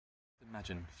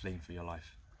Imagine fleeing for your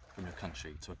life from your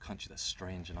country to a country that's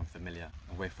strange and unfamiliar,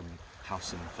 away from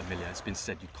house and familiar. It's been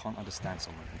said you can't understand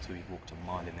someone until you've walked a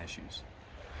mile in their shoes.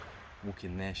 Walk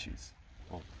in their shoes,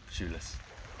 or shoeless,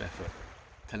 barefoot,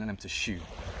 telling them to shoe.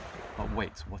 But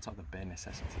wait, what are the bare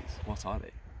necessities? What are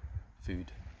they?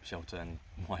 Food, shelter and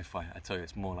Wi-Fi. I tell you,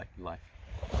 it's more like life,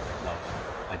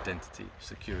 love, identity,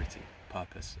 security,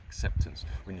 purpose, acceptance.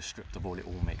 When you're stripped of all, it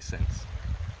all makes sense.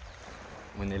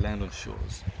 When they land on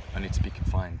shores, only to be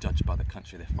confined, judged by the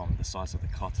country they're from, the size of the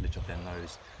cartilage of their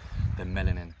nose, their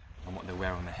melanin and what they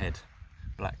wear on their head,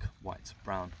 black, white,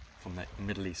 brown, from the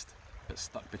Middle East, but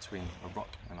stuck between a rock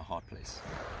and a hard place.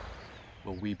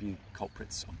 Will we be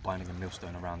culprits of binding a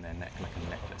millstone around their neck like a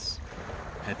necklace?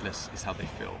 Headless is how they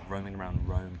feel, roaming around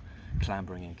Rome,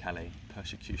 clambering in Calais,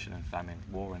 persecution and famine,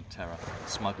 war and terror,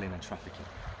 smuggling and trafficking,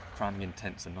 cramming in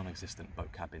tents and non-existent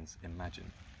boat cabins.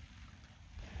 Imagine.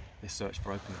 They search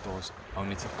for open doors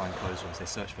only to find closed ones. They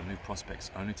search for new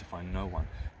prospects only to find no one.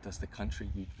 Does the country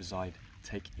you reside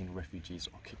take in refugees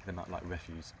or kick them out like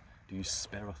refuse? Do you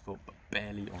spare a thought but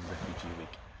barely on Refugee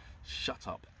Week? Shut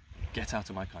up, get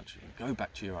out of my country and go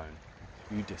back to your own.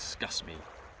 You disgust me,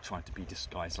 trying to be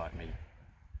disguised like me.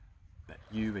 But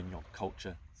you and your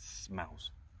culture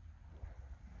smells.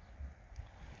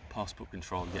 Passport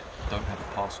control, yet don't have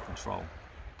a passport control.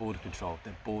 Border control,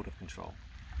 they're bored of control.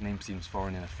 Name seems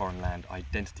foreign in a foreign land.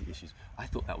 Identity issues. I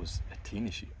thought that was a teen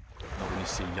issue. Not when you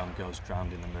see young girls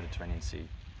drowned in the Mediterranean Sea.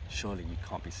 Surely you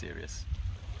can't be serious.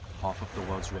 Half of the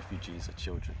world's refugees are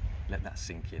children. Let that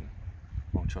sink in.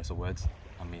 Wrong choice of words.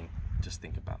 I mean, just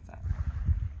think about that.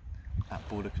 At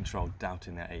border control, doubt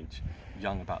in their age.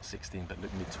 Young, about 16, but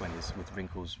look mid-20s, with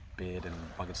wrinkles, beard and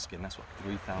rugged skin. That's what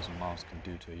 3,000 miles can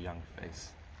do to a young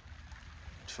face.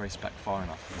 Trace back far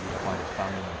enough and you'll find a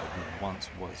family member who once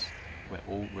was. We're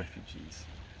all refugees,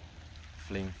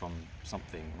 fleeing from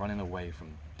something, running away from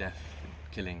death and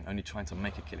killing, only trying to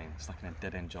make a killing, stuck in a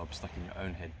dead-end job, stuck in your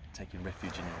own head, taking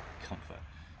refuge in your comfort.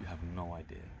 You have no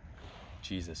idea.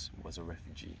 Jesus was a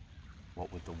refugee.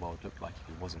 What would the world look like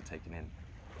if he wasn't taken in?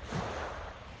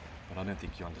 But I don't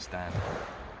think you understand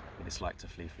what it's like to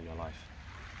flee for your life.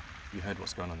 You heard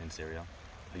what's going on in Syria.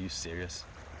 Are you serious?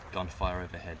 Gunfire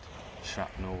overhead,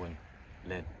 shrapnel and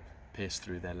lead pierced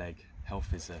through their leg.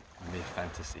 Health is a mere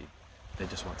fantasy. They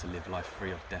just want to live life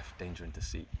free of death, danger and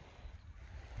deceit.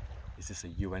 Is this a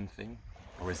UN thing?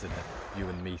 Or is it a you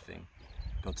and me thing?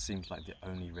 God seems like the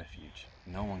only refuge.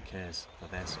 No one cares for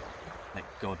their soul. Let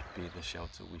God be the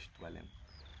shelter we should dwell in.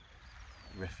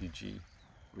 Refugee,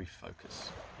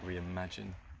 refocus,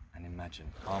 reimagine and imagine.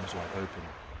 Arms wide open,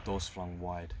 doors flung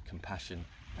wide, compassion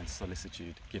and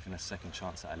solicitude, given a second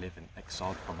chance at a living,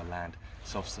 exiled from a land,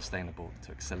 self-sustainable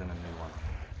to excel in a new one.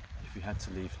 If you had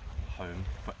to leave home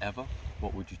forever,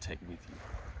 what would you take with you?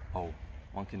 Oh,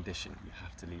 one condition, you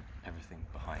have to leave everything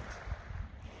behind.